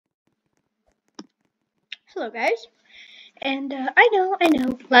Hello guys, and I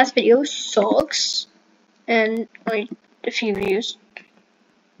know, last video sucks, and like a few views.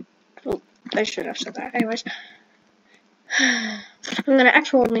 Well, I should have said that. Anyways, I'm gonna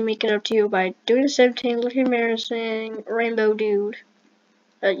actually make it up to you by doing a 17, looking embarrassing, rainbow dude.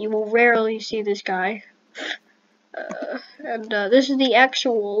 You will rarely see this guy. And this is the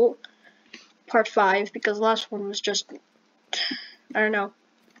actual part 5 because the last one was just, I don't know.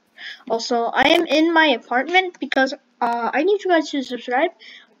 Also, I am in my apartment because I need you guys to subscribe.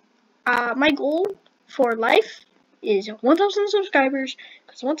 My goal for life is 1,000 subscribers,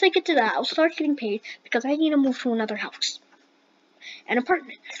 because once I get to that, I'll start getting paid, because I need to move to another house. An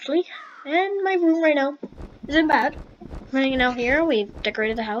apartment, actually. And my room right now isn't bad. I'm hanging out here, we've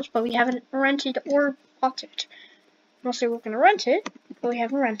decorated the house, but we haven't rented or bought it. Mostly we're gonna rent it, but we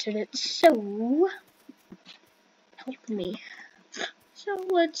haven't rented it, so help me. So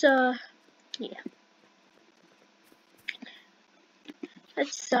let's, yeah.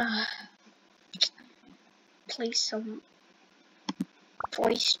 Let's, play some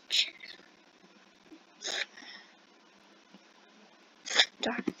voice chat.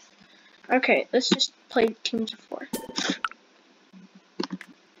 Darn. Okay, let's just play teams of 4.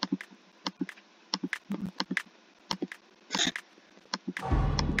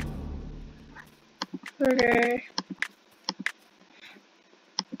 Okay.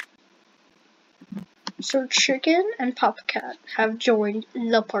 So Chicken and Popcat have joined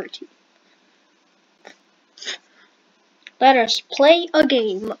the party. Let us play a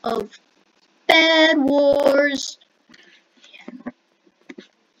game of BEDWARS.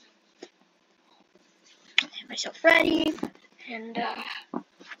 Get myself ready, and yeah.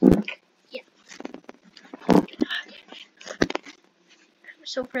 Get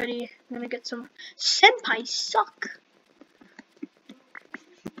myself ready. I'm gonna get some senpai suck.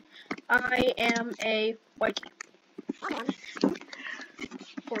 I am a whitey.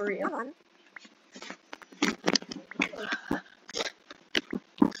 For real.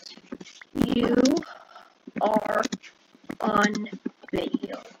 You are on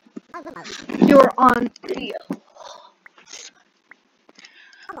video. You're on video.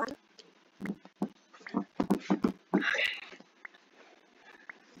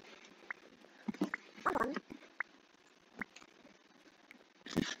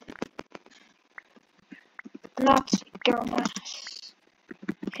 Not girl ass.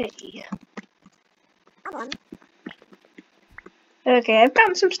 Okay. Okay, I've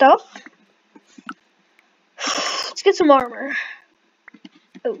gotten some stuff. Let's get some armor.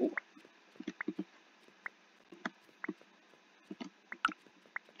 Oh.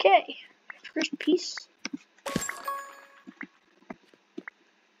 Okay. First piece.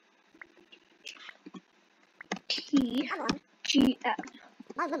 TGM.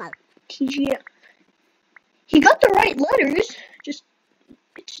 TGM. He got the right letters. Just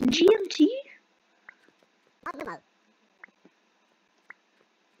it's GMT.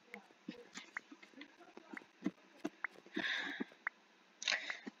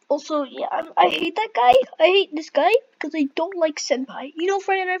 Also, yeah, I hate that guy. I hate this guy because I don't like senpai. You know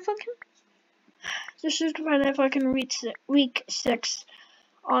Friday Night Funkin'? This is Friday Night Funkin' week 6.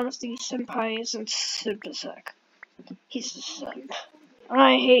 Honestly, senpai isn't super sick. He's a simp.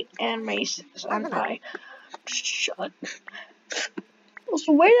 I hate anime senpai. Shut.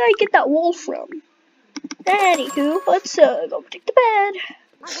 Also, where did I get that wool from? Anywho, let's go protect the bed.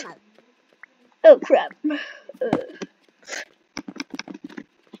 Oh crap.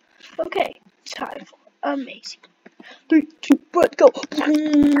 Okay, time for amazing. 3, 2, 1, go.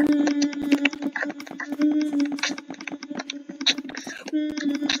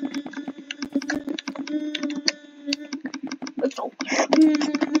 Let's go.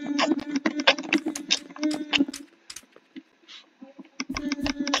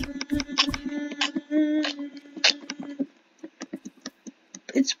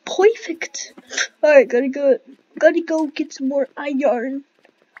 It's perfect. Alright, gotta go get some more iron.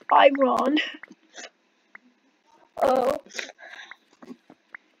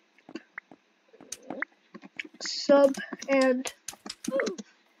 Sub and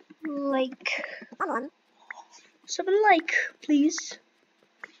like. Sub and like, please.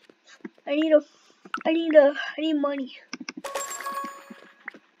 I need money.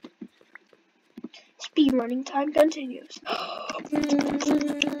 Speed running time continues.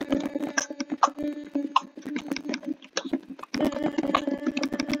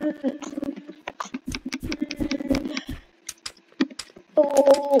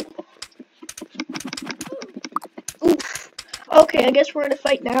 Oh. Oof. Okay, I guess we're in a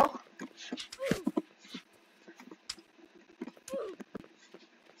fight now.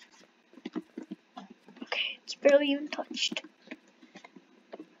 Okay. It's barely even touched.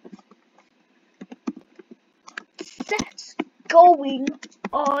 That's going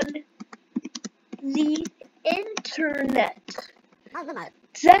on the internet.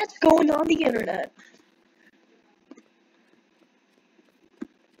 That's going on the internet.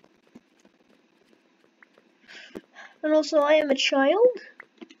 And also, I am a child.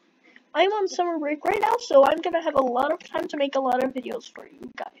 I'm on summer break right now, so I'm gonna have a lot of time to make a lot of videos for you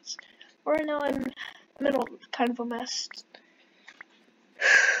guys. Right now, I'm in a kind of a mess.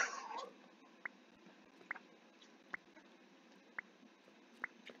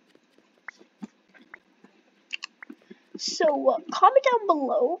 So, comment down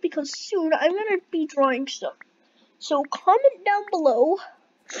below, because soon I'm gonna be drawing stuff. So, comment down below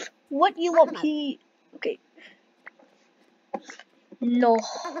what you want me. Okay. No.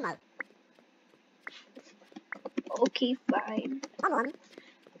 Okay, fine.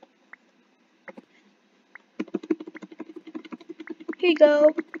 Here you go.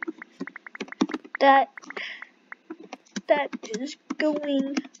 That is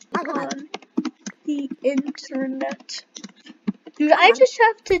going on the internet. Dude, I just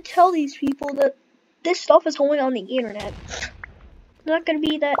have to tell these people that this stuff is going on the internet. I'm not gonna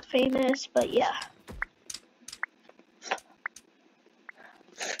be that famous, but yeah.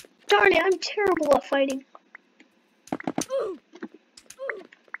 Darn it, I'm terrible at fighting.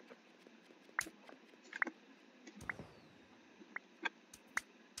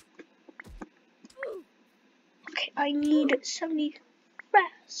 Okay, I need 70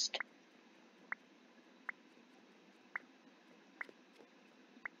 fast.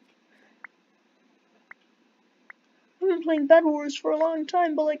 I've been playing BEDWARS for a long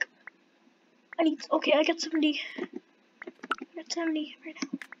time, but like, okay, I got 70. I got 70 right now.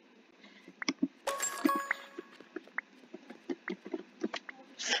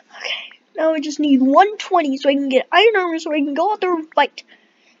 Okay, now I just need 120 so I can get iron armor so I can go out there and fight.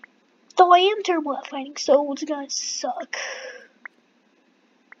 Though I am terrible at fighting, so it's gonna suck.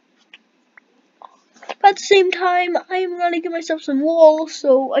 But at the same time, I'm gonna give myself some walls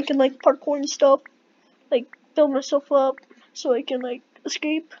so I can like parkour and stuff. Like, build myself up so I can like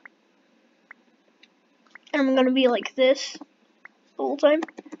escape. And I'm gonna be like this the whole time.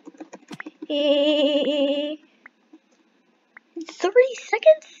 30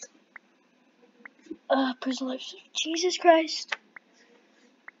 seconds? Prison life. Jesus Christ.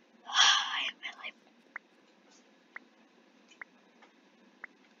 I have my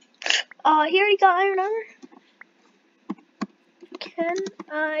life. Here you got iron armor. Can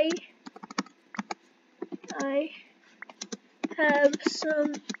I have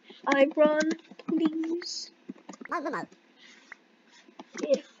some iron, please?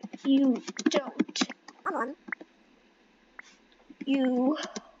 If you don't, you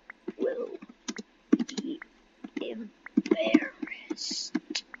will be embarrassed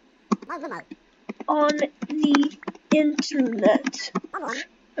on the internet.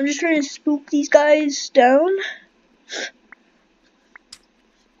 I'm just trying to spook these guys down.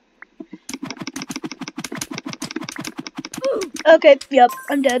 Okay, yep,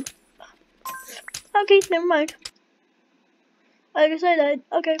 I'm dead. Okay, never mind. I guess I died.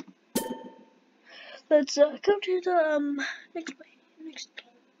 Okay. Let's go to the next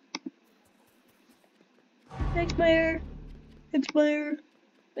player.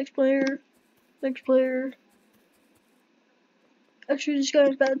 Next player. Actually, this guy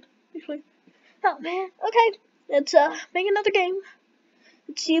is bad. Next player. Oh man. Okay. Let's make another game.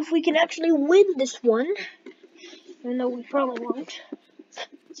 Let's see if we can actually win this one. Even though we probably won't.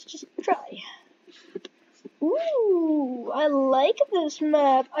 Let's just try. Ooh, I like this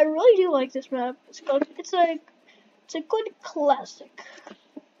map. I really do like this map. It's a good classic.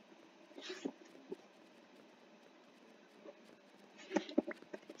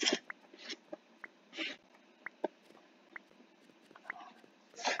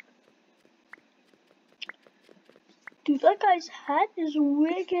 Dude, that guy's hat is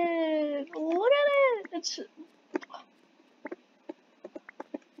wicked. Look at it. It's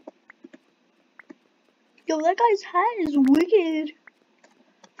Yo, that guy's hat is wicked.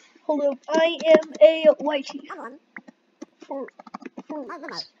 Hold up, I am a whitey. For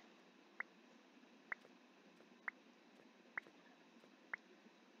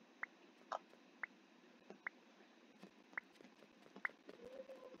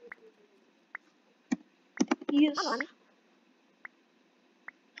yes.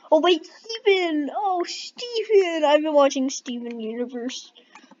 Oh wait, Steven! Oh, Steven! I've been watching Steven Universe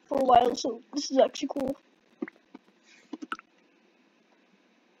for a while, so this is actually cool.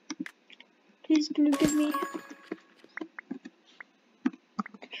 He's gonna give me...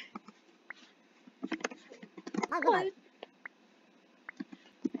 What?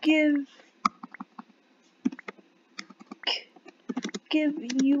 Give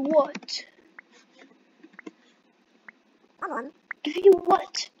you what? Give you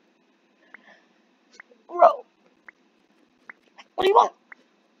what? Bro. What do you want?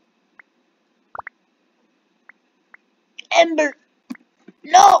 Ember.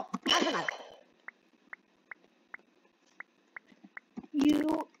 No!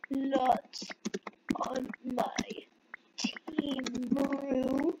 You not on my team,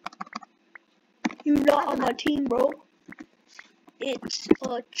 bro. You not on my team, bro. It's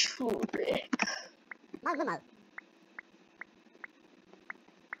a trick.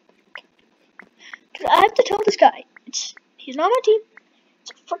 I have to tell this guy. He's not on my team.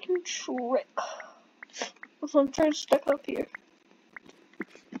 It's a freaking trick. So I'm trying to stack up here.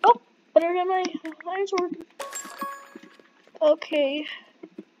 Oh, better than my iron sword. Okay.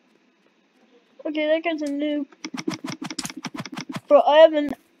 Okay, that guy's a noob. Bro, I have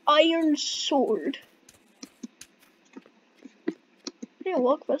an iron sword. I need to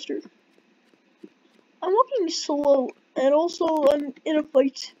walk faster. I'm walking slow, and also I'm in a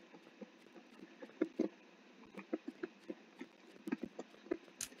fight.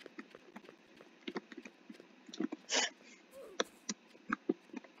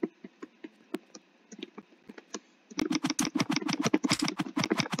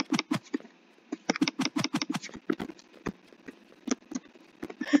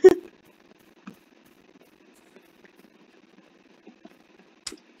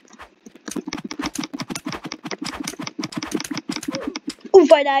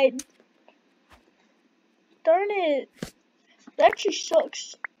 Oof, I died. Darn it. That actually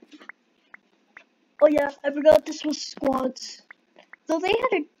sucks. Oh yeah, I forgot this was squads. Though they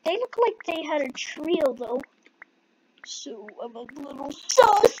look like they had a trio though. So I'm a little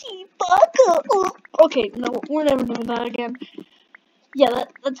saucy bucka. Oh. Okay, no, we're never doing that again. Yeah,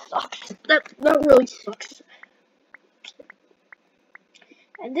 that sucks. That really sucks.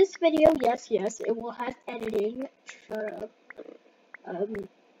 And this video, yes, it will have editing. Shut up.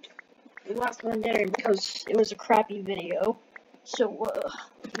 The last one didn't because it was a crappy video. So,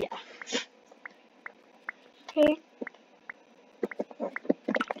 yeah. Okay.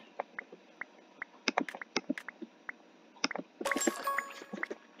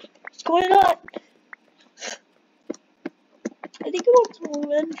 What's going on? I think he wants some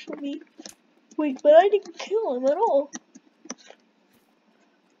revenge for me. Wait, but I didn't kill him at all.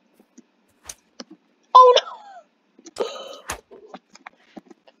 Oh no!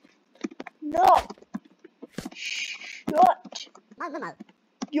 No! Shut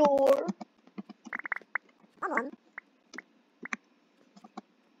your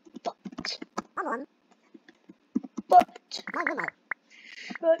butt.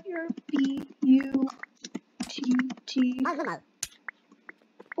 Shut your B-U-T-T.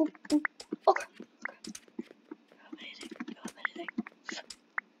 Oh, okay. Amazing.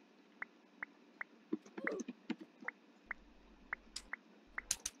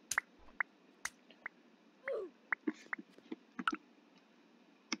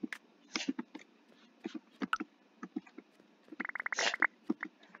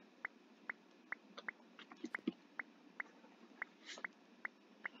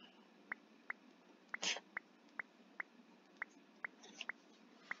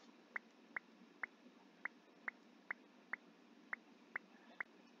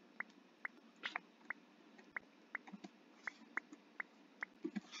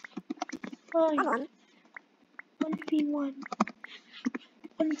 Fine. 1v1.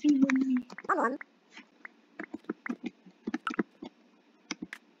 1v1 me.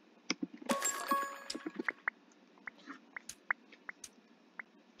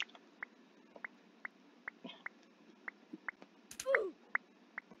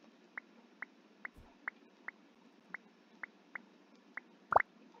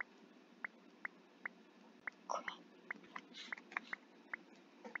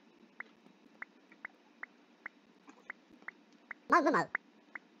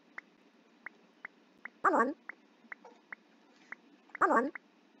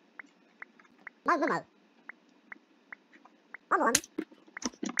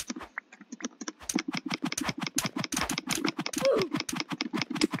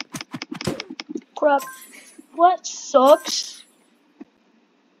 Crap. What sucks?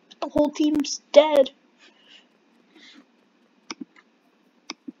 The whole team's dead.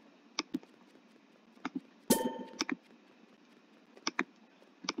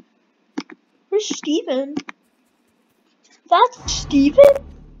 Where's Steven? That's Steven?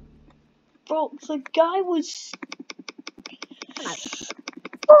 Bro, the guy was...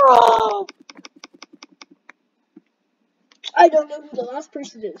 Bro! I don't know who the last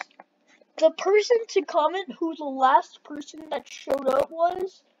person is. The person to comment who the last person that showed up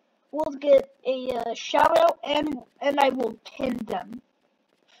was will get a shout out, and I will pin them.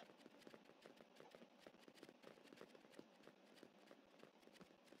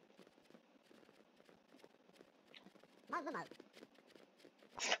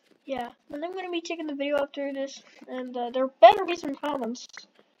 Yeah, and I'm gonna be taking the video after this, and there better be some comments,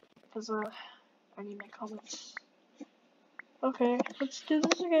 because I need my comments. Okay, let's do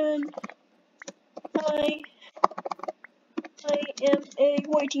this again. I am a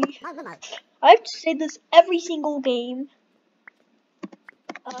whitey. I have to say this every single game.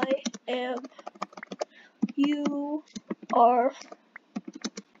 I am. You are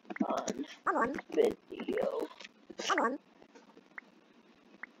on video.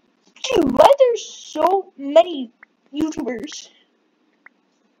 Dude, why there's so many YouTubers?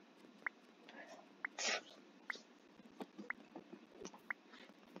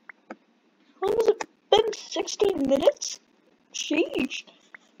 How long has it been? 16 minutes? Sheesh.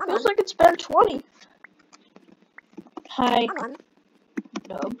 Feels like it's been 20. Hi,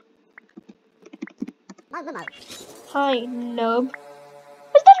 nub. Hi, nub.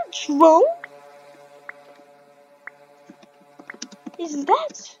 Is that a drone? Is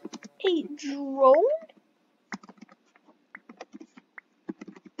that a drone?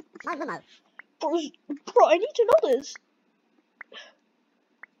 Bro, I need to know this.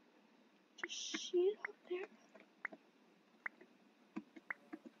 Do you see it up there?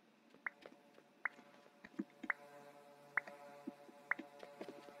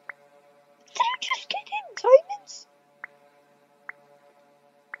 Did you just get him diamonds?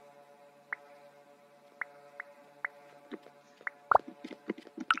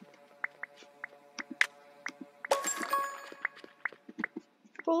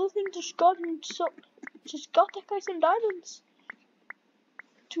 Bro, the thing just got that guy some diamonds.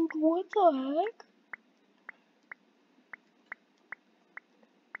 Dude, what the heck?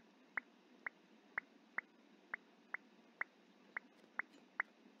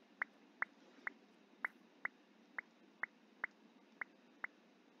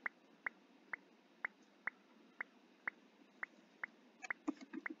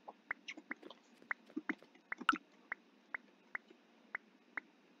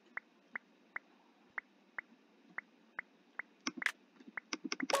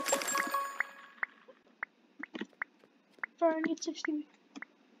 Sorry, I need 60.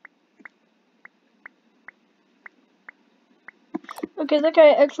 Okay, that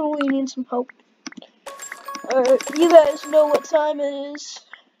guy actually needs some help. You guys know what time it is.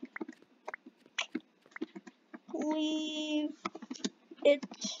 Leave it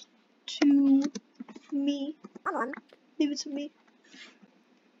to me. Leave it to me.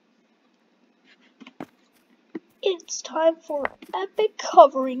 It's time for epic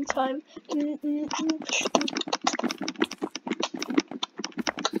covering time.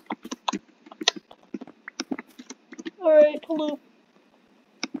 Alright, hello.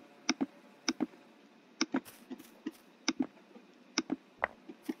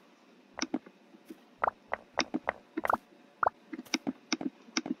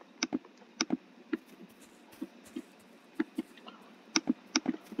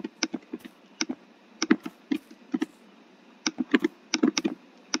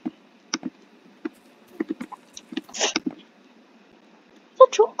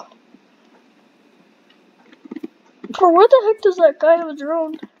 Joke. Bro, where the heck does that guy have a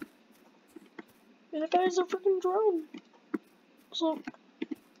drone? That guy has a freaking drone. So.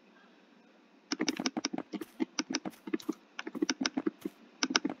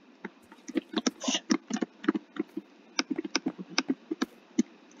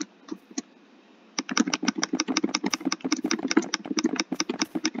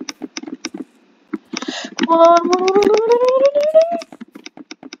 Come on.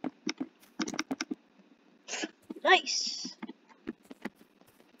 Nice.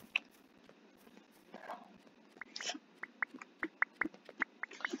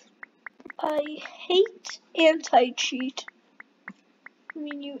 I hate anti-cheat. I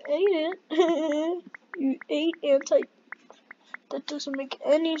mean, you ate it. You ate anti. That doesn't make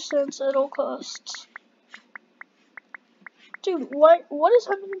any sense at all costs. Dude, what is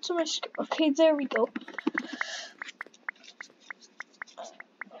happening to my screen? Okay, there we go.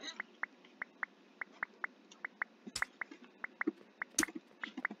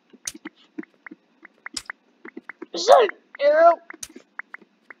 Is that an arrow?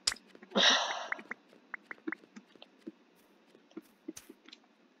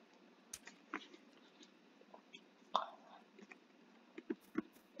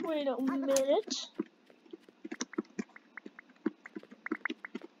 Wait a minute.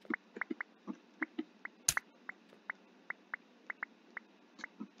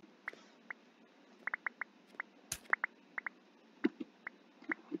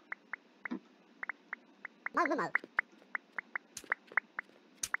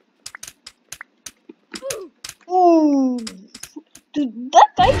 Oh, dude, that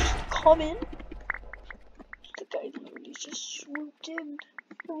guy just come in. The guy literally just swooped in.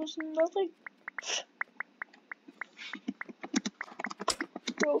 There was nothing.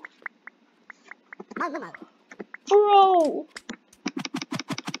 Bro. Bro.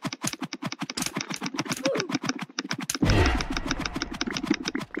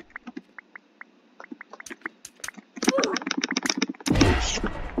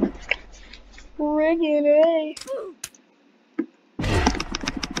 Friggin' A.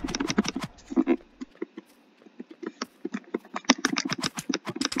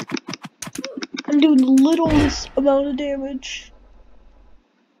 I'm doing the littlest amount of damage.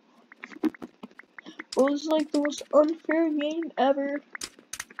 It was like the most unfair game ever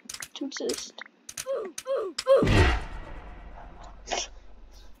to exist.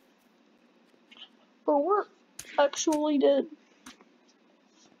 But we're actually dead.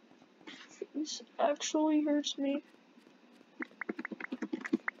 This actually hurts me.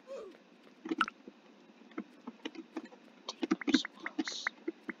 I'm so close.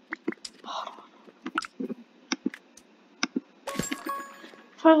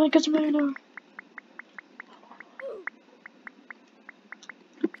 Finally got some mana.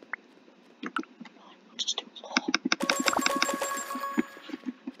 Just do it.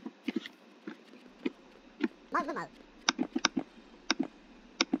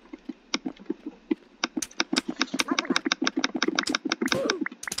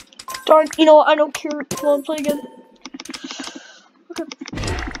 Darn, you know what? I don't care. Come on, play again. Okay.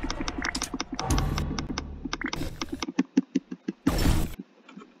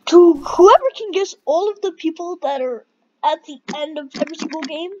 To whoever can guess all of the people that are at the end of every single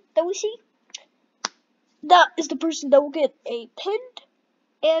game that we see, that is the person that will get a pin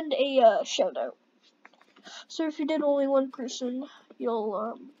and a shout out. So if you did only one person,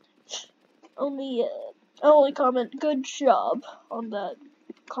 you'll only comment good job on that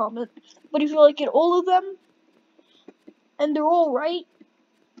comment. But if you like it all of them and they're all right,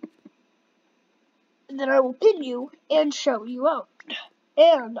 then I will pin you and shout you out.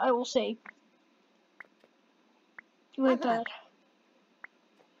 And I will say, you ain't bad.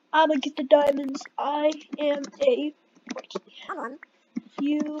 I'ma get the diamonds. I am a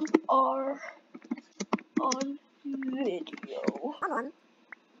You are on video.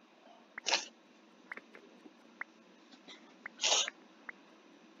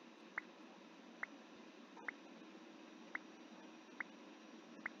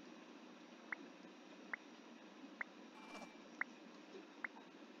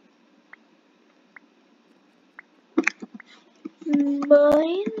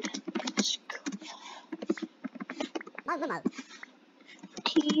 Mine is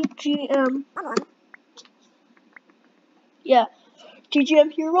TGM. Yeah,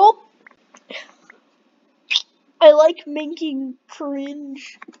 TGM hero. I like making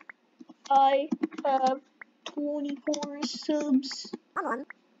cringe. I have 24 subs.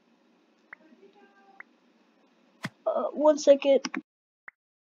 1 second.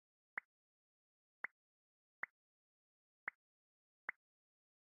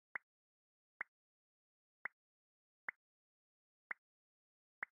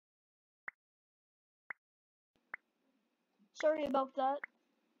 Sorry about that.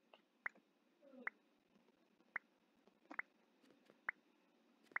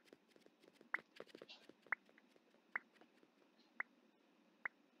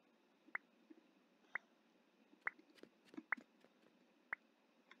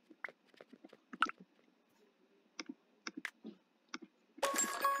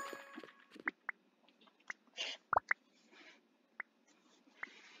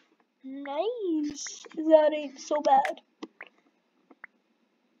 Nice. That ain't so bad.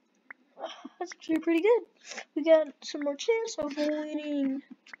 That's actually pretty good. We got some more chance of winning.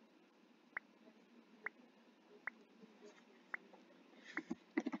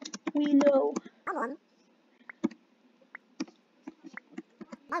 We know.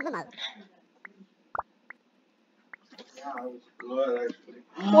 Yeah, it was good actually.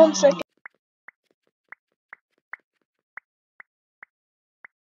 1 second.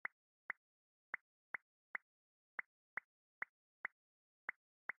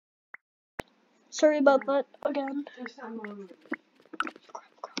 Sorry about that again.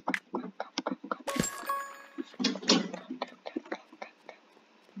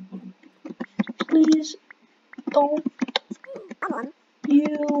 Please don't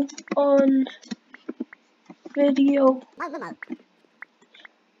you on video.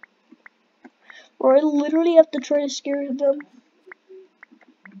 Or I literally have to try to scare them.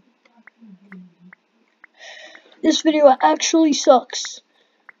 This video actually sucks.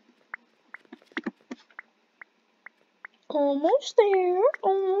 Almost there.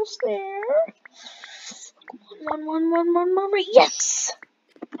 Almost there. One. Yes!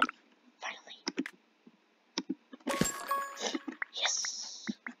 Finally. Yes.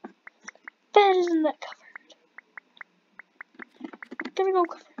 That isn't that covered. Gotta go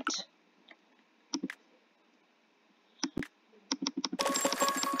cover it.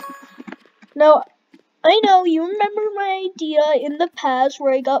 Now, I know you remember my idea in the past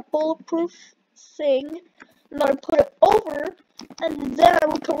where I got bulletproof thing, and I put it over, and then I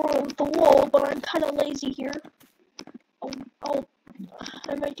would cover it with the wall, but I'm kind of lazy here.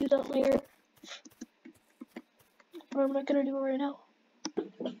 I might do that later. But I'm not gonna do it right now.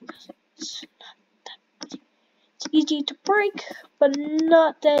 It's easy to break, but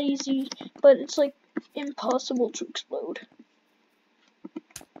not that easy. But it's like impossible to explode.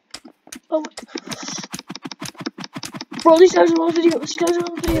 Oh, bro, these guys are on video. These guys are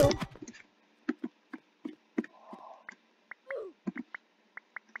on video.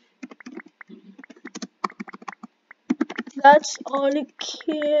 That's on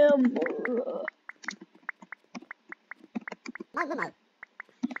camera.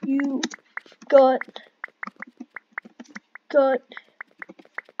 You got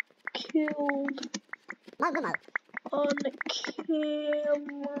killed on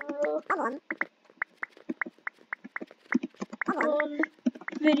camera. On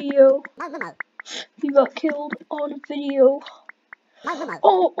video. You got killed on video.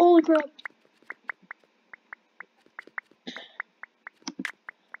 Oh, holy crap.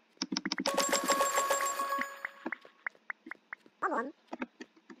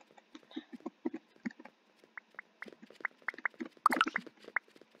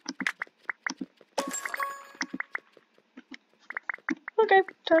 Okay,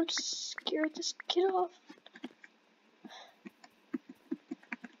 time to scare this kid off.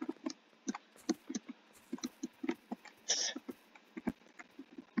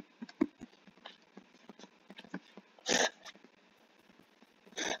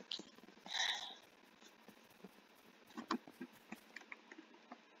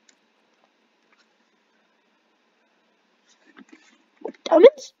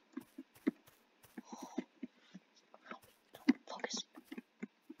 Diamonds? Focus.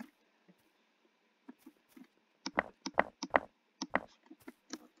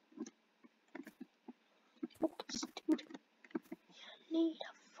 Focus, dude. You need to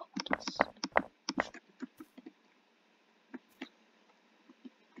focus.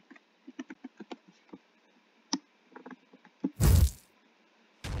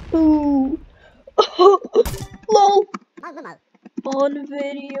 Ooh. Lol. On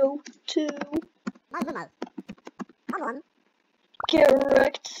video too. Get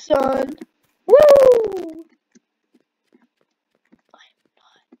wrecked, son. Woo! I'm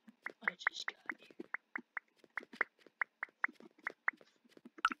not. I just got here.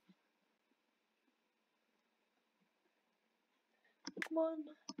 Come on.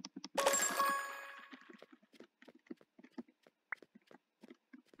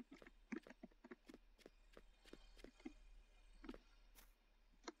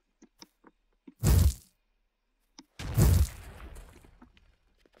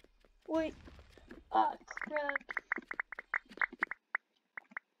 Wait. Ah, crap.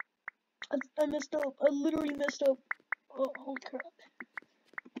 I messed up. I literally messed up. Oh, holy crap.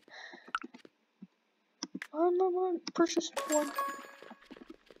 Run. Purchase one.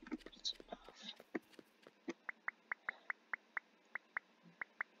 That's enough.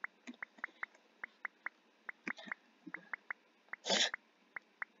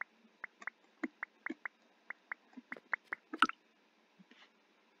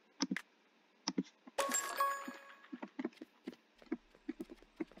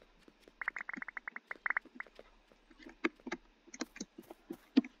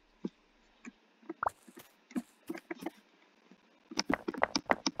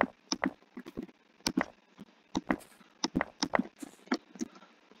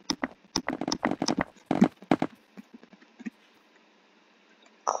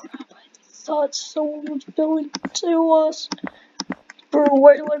 Thought someone was building to us. Bro,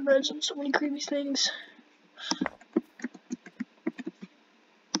 why do I imagine so many creepy things?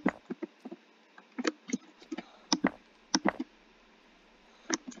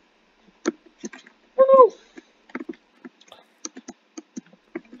 Oh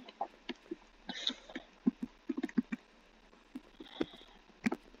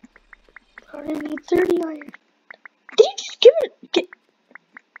no! I need 30 iron. Did you just give it?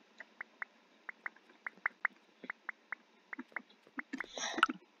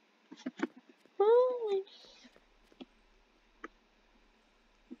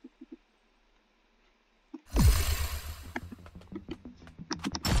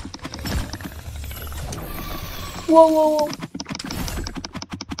 Whoa, whoa, whoa.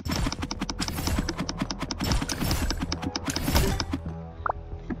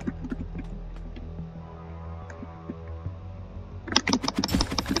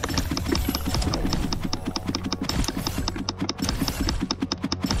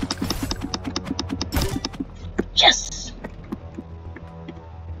 Yes!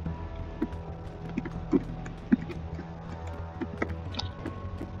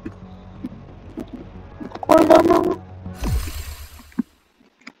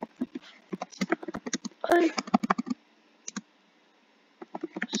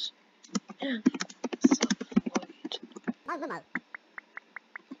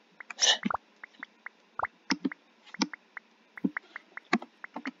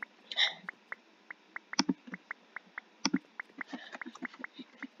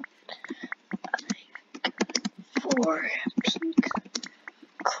 For pink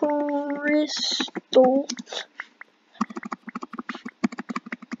crystal.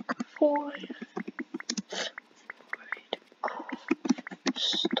 For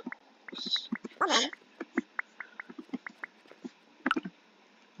crystals.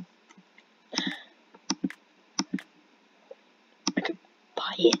 I could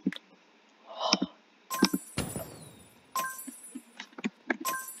buy it.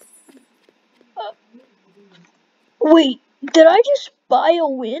 Wait, did I just buy a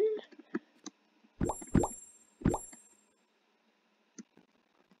win?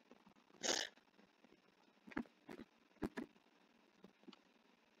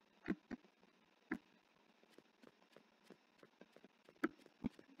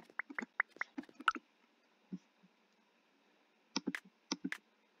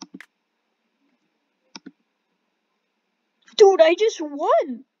 Dude, I just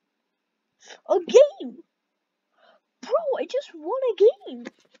won a game. Bro, I just won a game.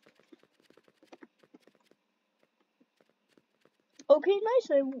 Okay,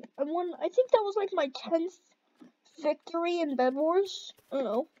 nice. I won. I think that was like my 10th victory in BEDWARS. I don't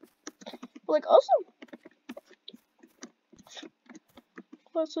know. But like, awesome.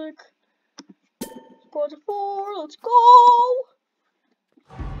 Classic. Squad of 4, let's go!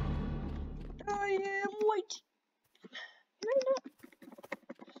 I am white.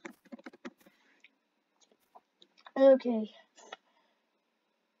 Okay.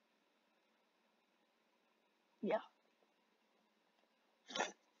 Yeah.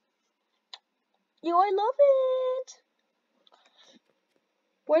 Yo, I love it!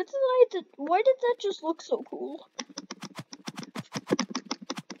 Why did that just look so cool?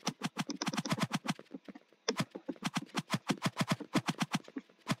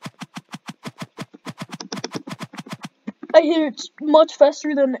 I hit it much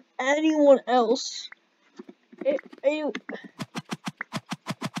faster than anyone else.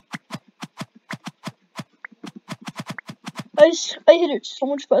 I hit it so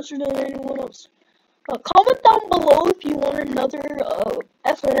much faster than anyone else. Comment down below if you want another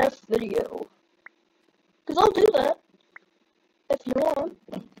FNF video. Because I'll do that. If you want.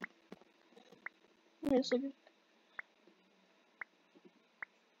 Give me a second.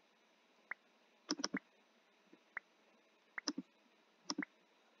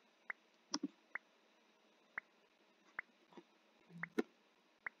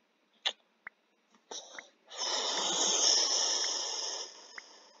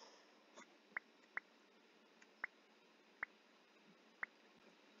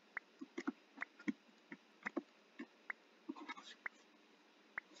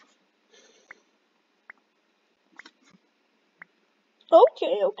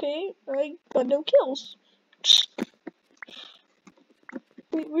 Okay. I got no kills.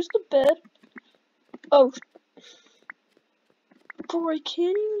 Wait, where's the bed? Oh, bro, I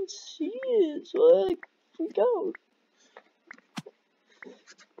can't even see it, so I freak out.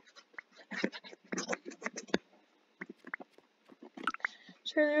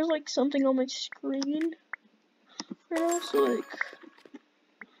 Sorry, there's like something on my screen right now, so like.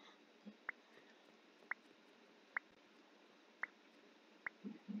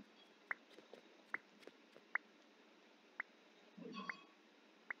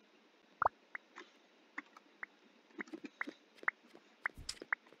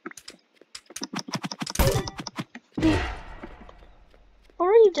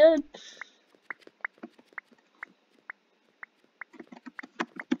 Already dead.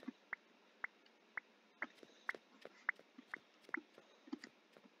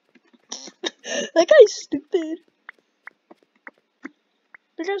 That guy's stupid.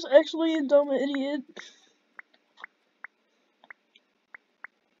 That guy's actually a dumb idiot.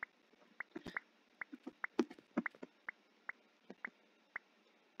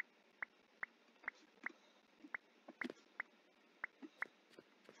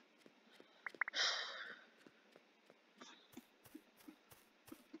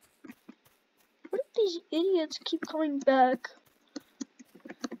 these idiots keep coming back?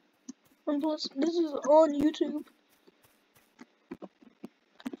 And plus, this is on YouTube.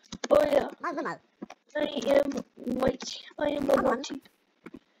 Oh yeah. I am white. I am a whitey.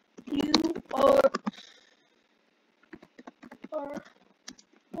 You are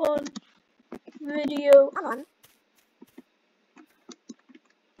on video.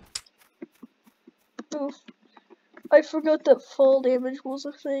 Oof. I forgot that fall damage was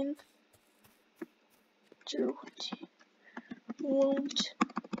a thing. Won't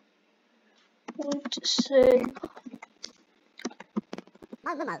say.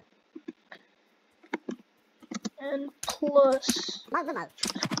 And plus.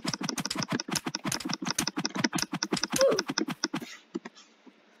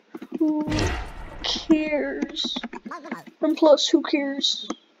 Who cares? And plus, who cares?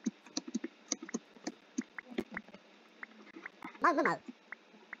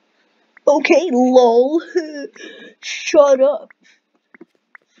 Okay, lol. Shut up.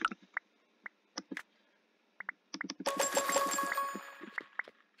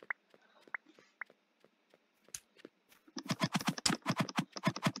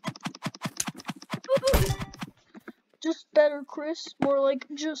 Just better, Chris. More like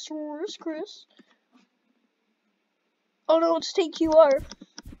just worse, Chris. Oh no, it's TQR.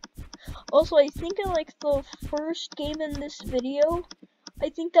 Also, I think in like the first game in this video, I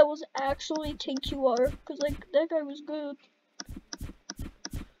think that was actually TQR, because like that guy was good.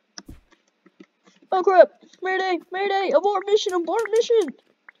 Oh crap! Mayday! Mayday! Abort mission! Abort mission!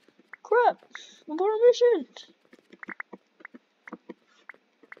 Crap! Abort mission!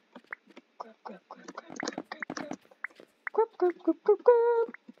 Crap! Crap! Crap! Crap! Crap! Crap! Crap! Crap! Crap!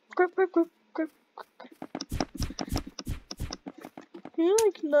 Crap! Crap! Crap! Crap! Crap! Can you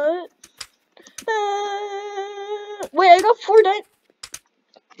like nut? Wait, I got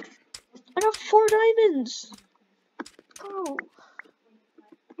 4 diamonds. Oh,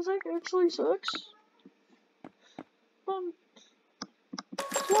 this like actually sucks. Well,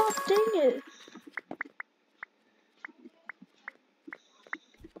 dang it.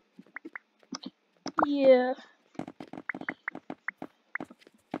 Yeah.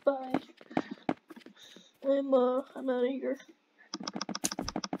 Bye. I'm out of here.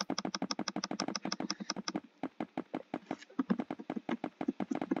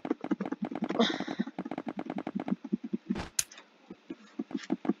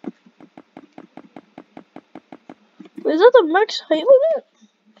 Wait, is that the max height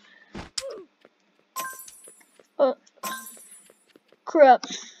limit? Crap.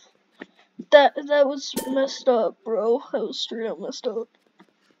 That was messed up, bro. That was straight up messed up.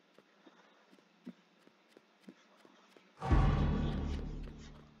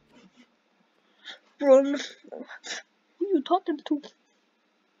 Run. Who are you talking to?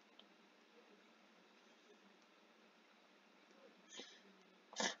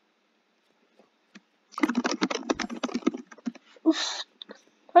 Oof.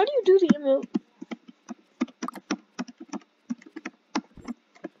 How do you do the emote?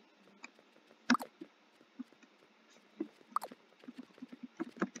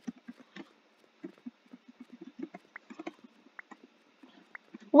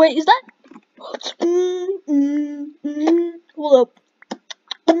 Wait, is that? Hold up.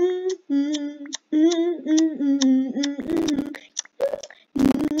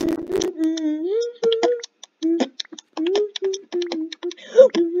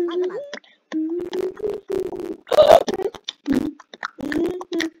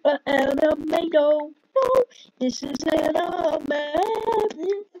 Anime, no, this is anime.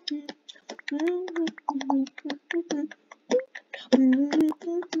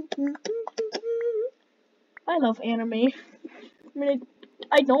 I love anime. I mean,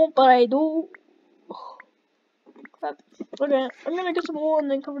 I don't, but I do. Crap. Okay, I'm gonna get some wool and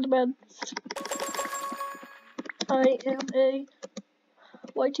then cover the bed. I am a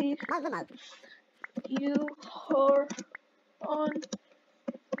YT. You are on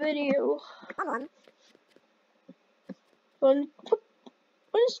video. What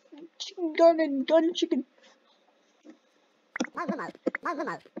is chicken gun and gun chicken?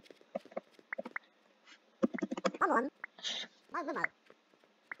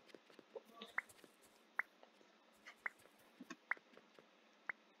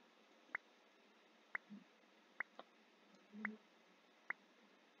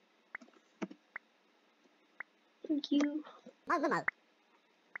 Thank you.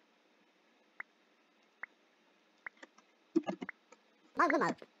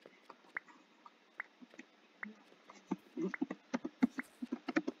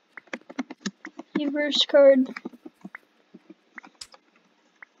 Reverse card.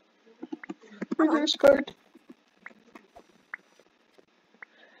 reverse card.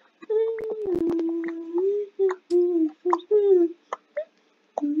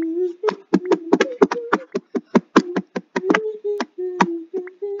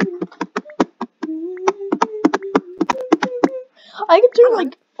 I can turn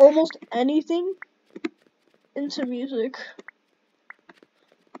like almost anything into music.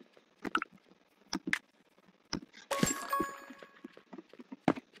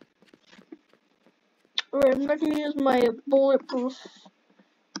 Alright, I'm not gonna use my bulletproof,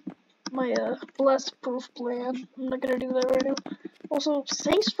 my blast-proof plan. I'm not gonna do that right now. Also,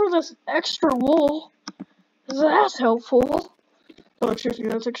 thanks for this extra wool. That's helpful. Oh, actually,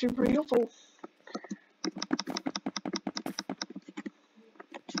 that's actually pretty helpful.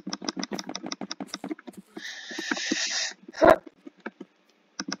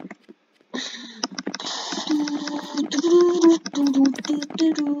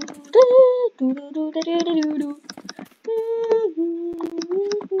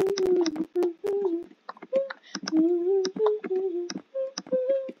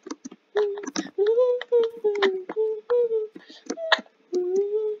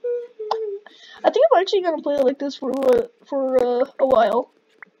 I think I'm actually gonna play it like this for a while.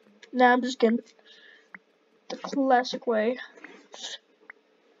 Nah, I'm just kidding. The classic way.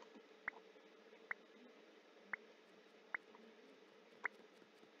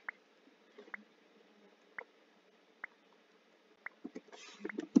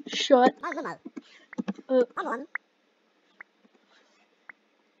 Shut up. Shut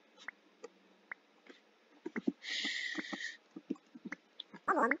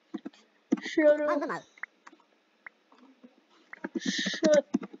up. Shut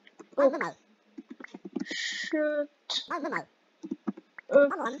up.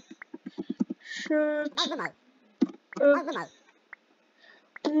 Shut up. Shut up.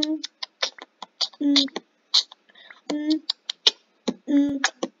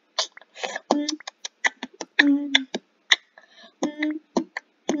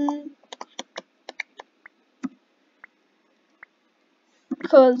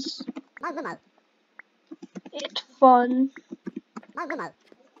 Because it's fun.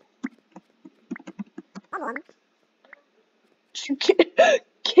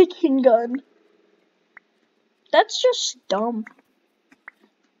 Kicking gun. That's just dumb.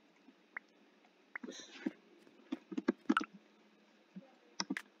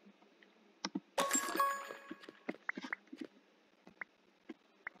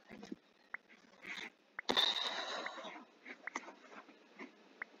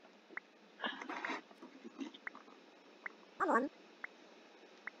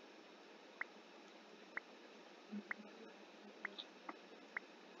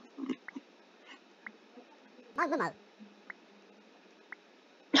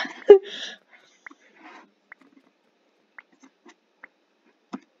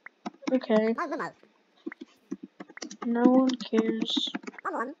 Okay. No one cares.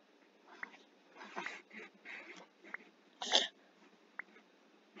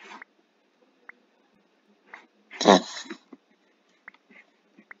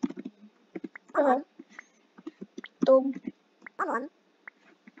 Dumb.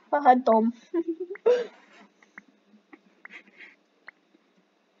 Haha, dumb.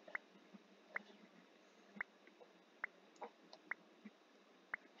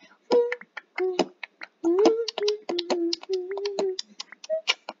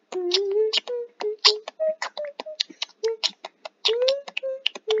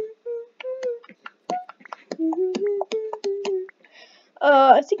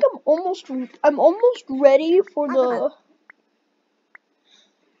 I think I'm almost ready for the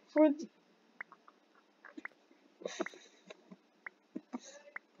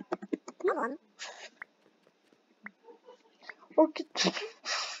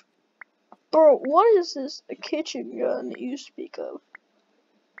Bro, what is this a kitchen gun that you speak of?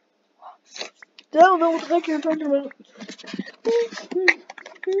 I don't know what the heck you're talking about.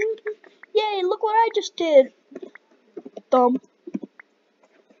 Yay, look what I just did. Dumb.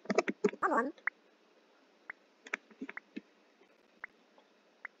 I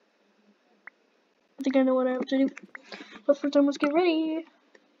think I know what I have to do. But first I must get ready.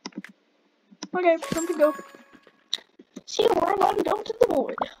 Okay, time to go. See, we're logging down to the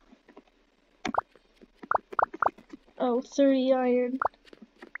board. Oh, 30 iron.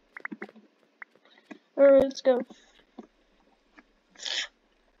 Alright, let's go.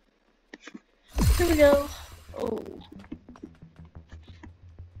 Here we go. Oh.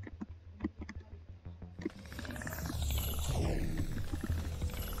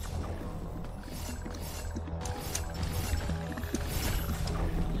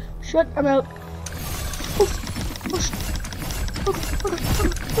 Shut, I'm out.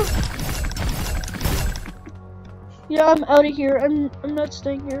 Yeah, I'm out of here. I'm not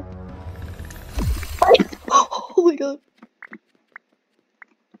staying here. Oh my god.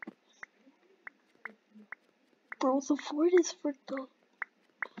 Bro, the void is freaked out.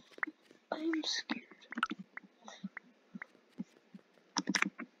 I am scared.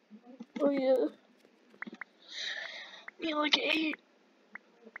 Oh yeah. Me like 8.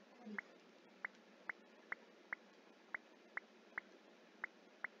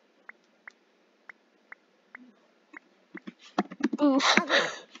 Oof.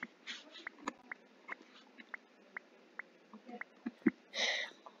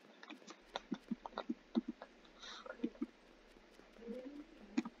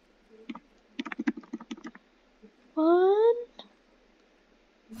 One.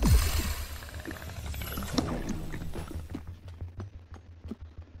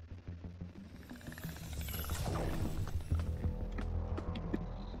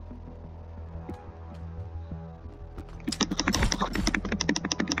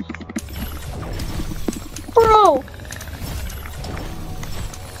 Bro!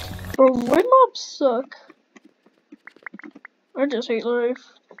 Bro, void mobs suck. I just hate life,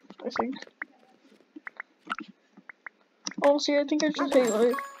 I think. Honestly, I think I just hate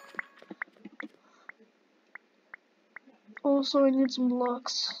life. Also, I need some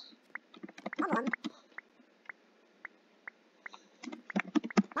blocks.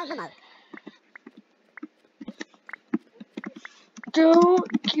 Go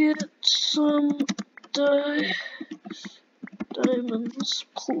get some diamonds,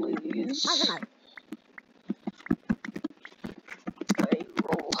 please. I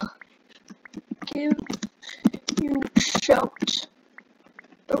will give you shout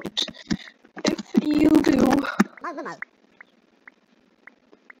out if you do.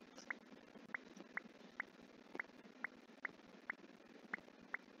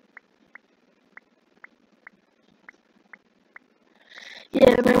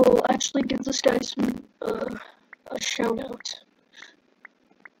 Yeah, and I will actually give this guy some a shout out.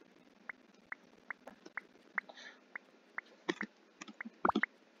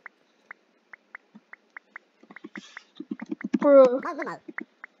 Bruh,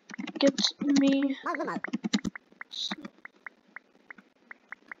 get me.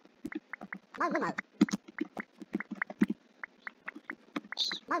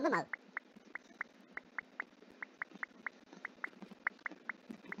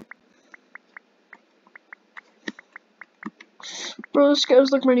 Bro, this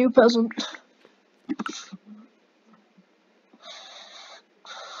guy's like my new peasant.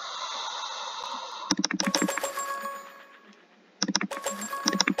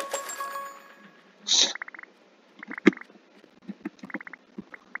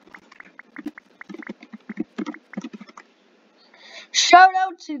 Shout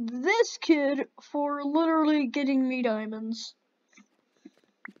out to this kid for literally getting me diamonds.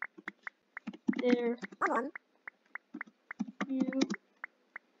 There. You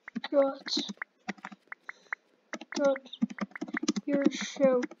got your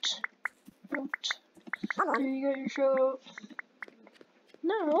shout out. There you got your shout out.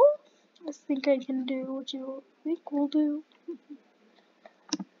 Now, I think I can do what you think we'll do.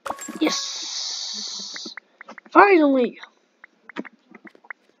 Yes! Finally!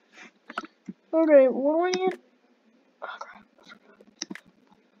 Okay, what do I need? Oh, crap.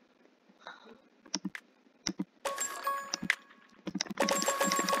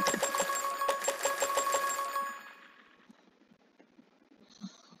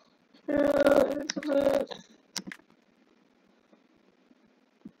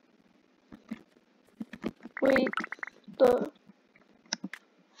 Wait, the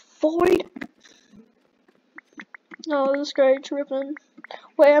void? No, this guy tripping.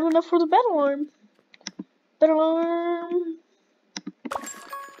 Wait, I have enough for the battle arm. Battle arm.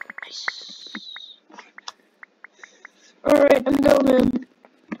 Nice. Alright, I'm going in.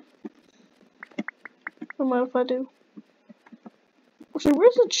 What mind if I do? Okay,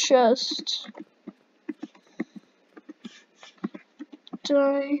 where's the chest?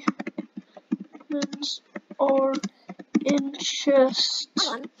 Diamonds are in chest.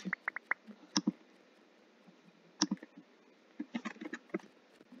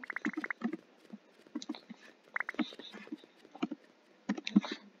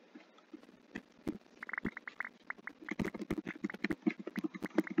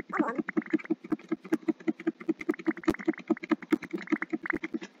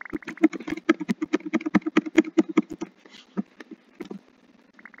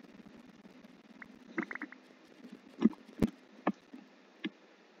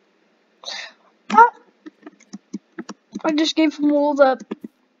 I just gave him all that.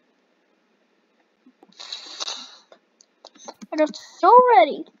 I got so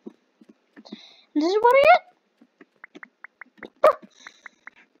ready. And this is what I get.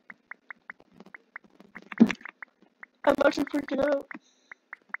 I'm actually freaking out.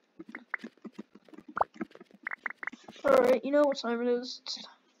 Alright, you know what time it is.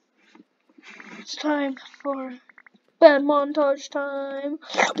 It's time for bad montage time.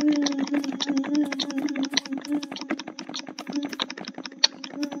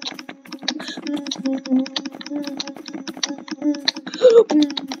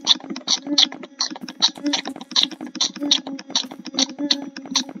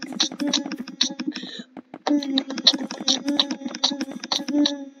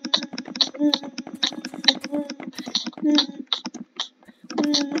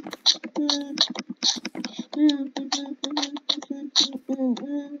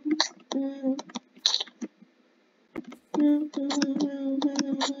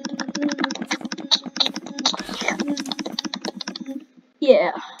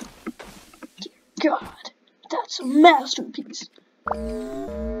 Yeah. Dear God, that's a masterpiece.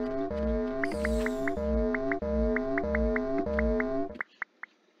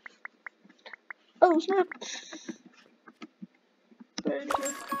 Oh snap. Very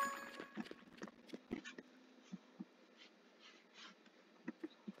good.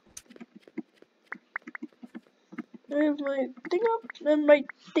 I have my thing up and my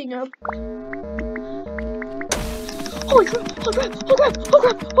thing up. Holy crap! Oh crap! Oh crap! Oh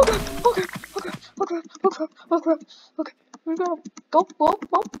crap! Oh crap! Oh crap! Oh crap! Oh crap! Oh crap! Oh crap! Okay, we're gonna go! Go!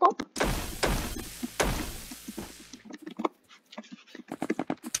 Go! Go!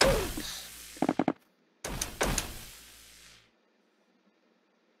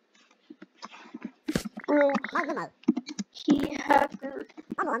 Bro, he hacker.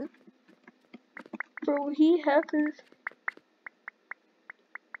 Bro, he hacker.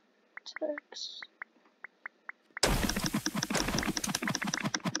 Text.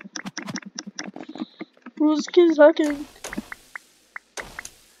 Bro, this kid's hacking.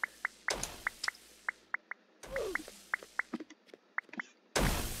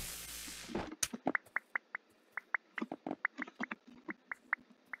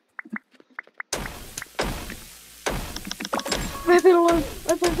 I've been alone.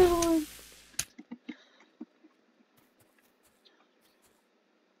 I've been alone.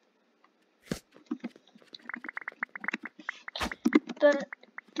 That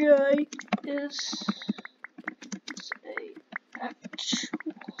guy is a actual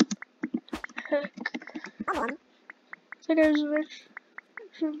hacker. That guy's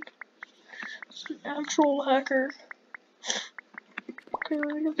an actual hacker. Okay,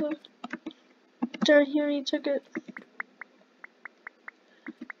 let me get the down here. I need to get.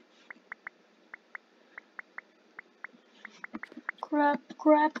 Crap.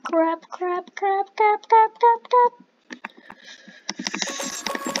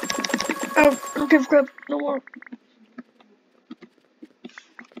 Oh, don't give crap no more.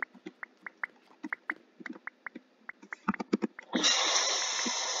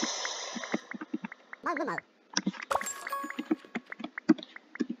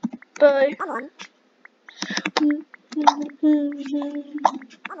 Bye.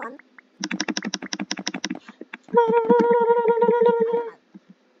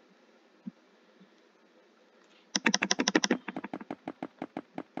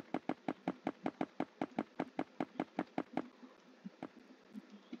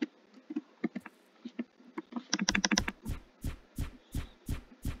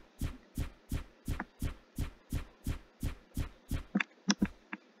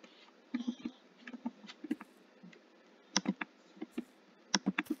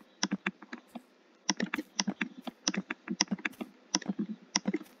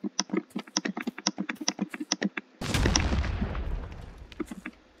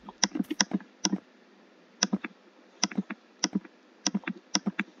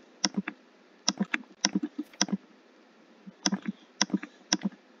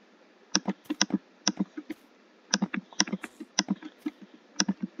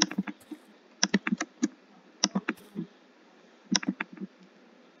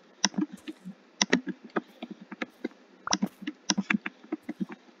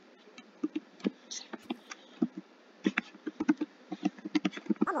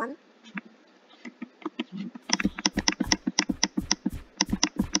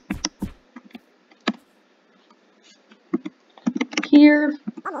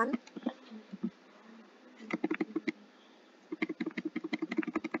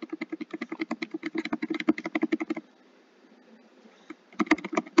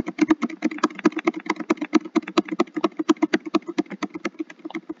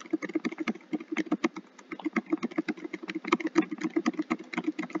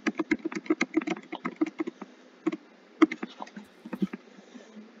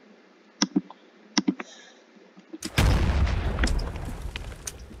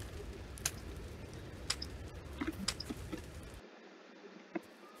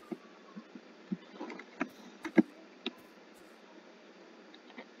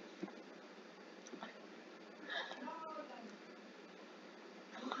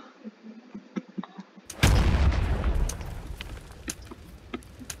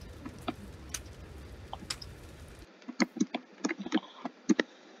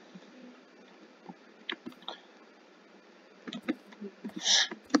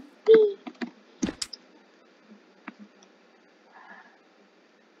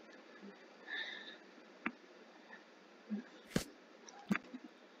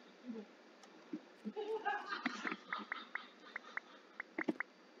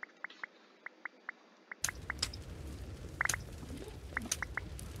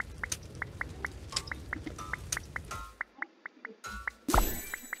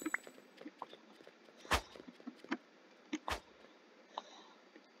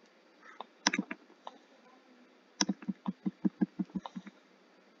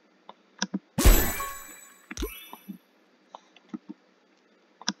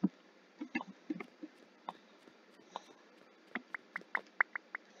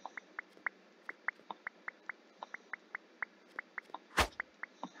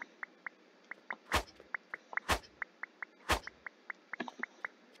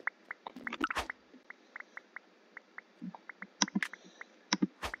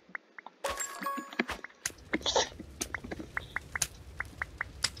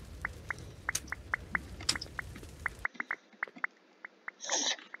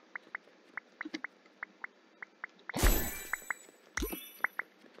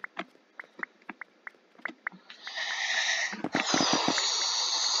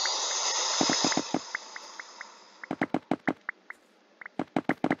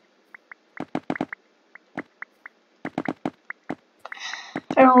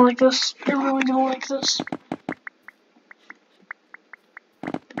 don't like this. I really don't like this.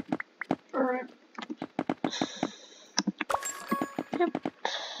 Alright. Yep.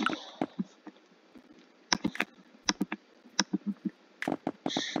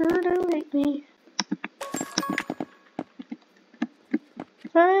 Sure do hate me.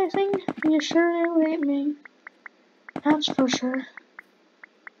 I think you sure do hate me. That's for sure.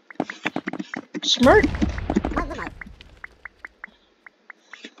 Smart.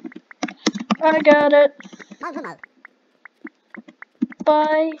 I got it.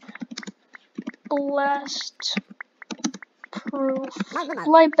 By blast proof.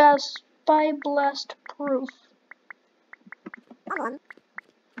 By blast proof.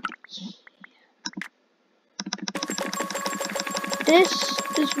 This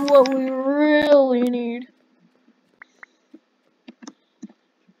is what we really need.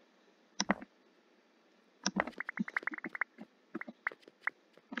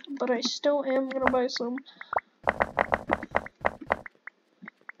 But I still am gonna buy some.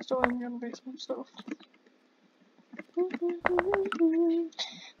 Still am gonna buy some stuff.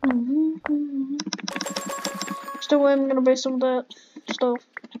 Still am gonna buy some of that stuff.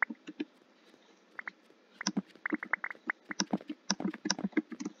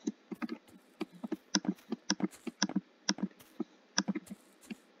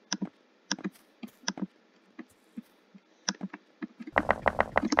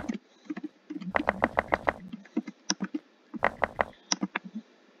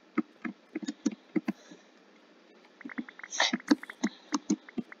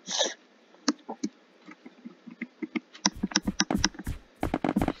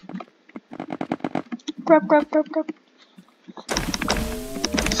 Grab.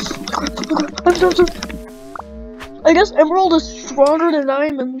 I guess emerald is stronger than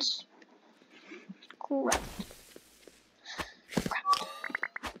diamonds. Crap.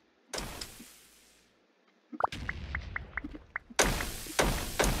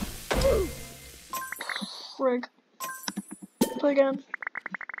 Frig. Play again.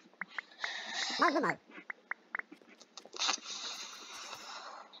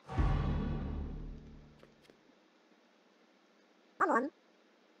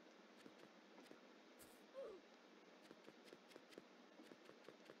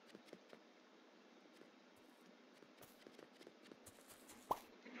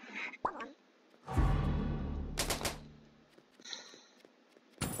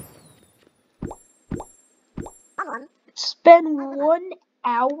 It's been 1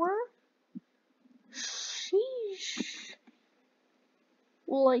 hour? Sheesh.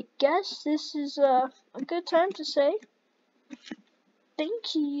 Well, I guess this is a good time to say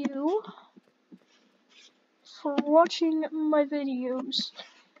thank you for watching my videos.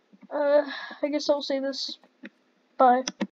 I guess I'll say this. Bye.